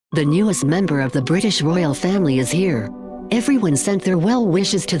The newest member of the British royal family is here. Everyone sent their well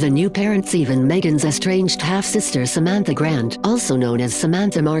wishes to the new parents, even Meghan's estranged half-sister Samantha Grant, also known as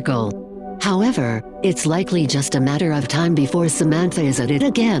Samantha Markle. However, it's likely just a matter of time before Samantha is at it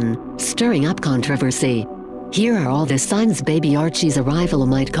again, stirring up controversy. Here are all the signs baby Archie's arrival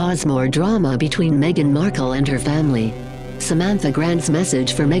might cause more drama between Meghan Markle and her family. Samantha Grant's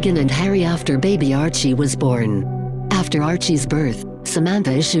message for Meghan and Harry after baby Archie was born. After Archie's birth,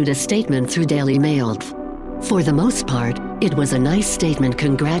 Samantha issued a statement through Daily Mail. For the most part, it was a nice statement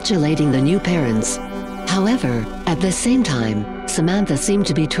congratulating the new parents. However, at the same time, Samantha seemed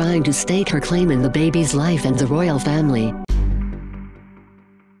to be trying to stake her claim in the baby's life and the royal family.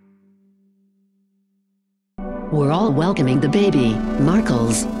 We're all welcoming the baby,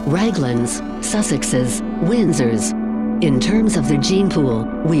 Markles, Raglands, Sussexes, Windsors. In terms of the gene pool,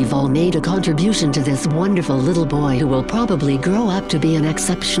 we've all made a contribution to this wonderful little boy who will probably grow up to be an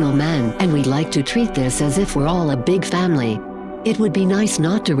exceptional man, and we'd like to treat this as if we're all a big family. It would be nice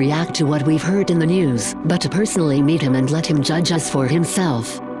not to react to what we've heard in the news, but to personally meet him and let him judge us for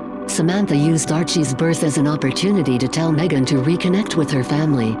himself. Samantha used Archie's birth as an opportunity to tell Meghan to reconnect with her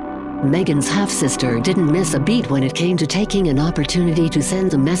family. Meghan's half-sister didn't miss a beat when it came to taking an opportunity to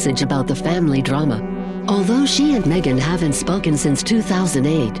send a message about the family drama. Although she and Meghan haven't spoken since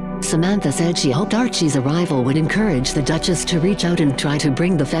 2008, Samantha said she hoped Archie's arrival would encourage the Duchess to reach out and try to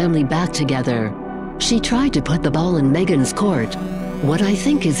bring the family back together. She tried to put the ball in Meghan's court. What I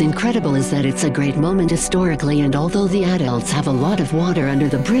think is incredible is that it's a great moment historically, and although the adults have a lot of water under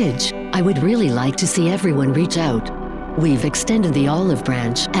the bridge, I would really like to see everyone reach out. We've extended the olive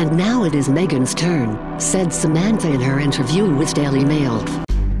branch, and now it is Meghan's turn, said Samantha in her interview with Daily Mail.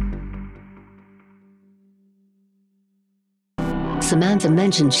 Samantha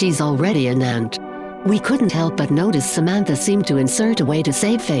mentioned she's already an aunt. We couldn't help but notice Samantha seemed to insert a way to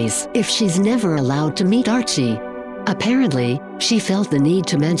save face if she's never allowed to meet Archie. Apparently, she felt the need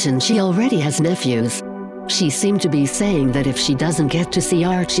to mention she already has nephews. She seemed to be saying that if she doesn't get to see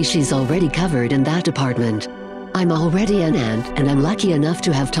Archie, she's already covered in that department. I'm already an aunt, and I'm lucky enough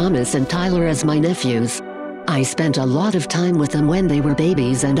to have Thomas and Tyler as my nephews. I spent a lot of time with them when they were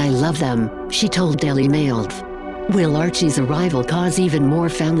babies and I love them, she told Daily Mail. Will Archie's arrival cause even more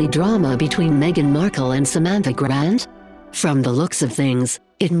family drama between Meghan Markle and Samantha Grant? From the looks of things,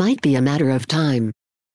 it might be a matter of time.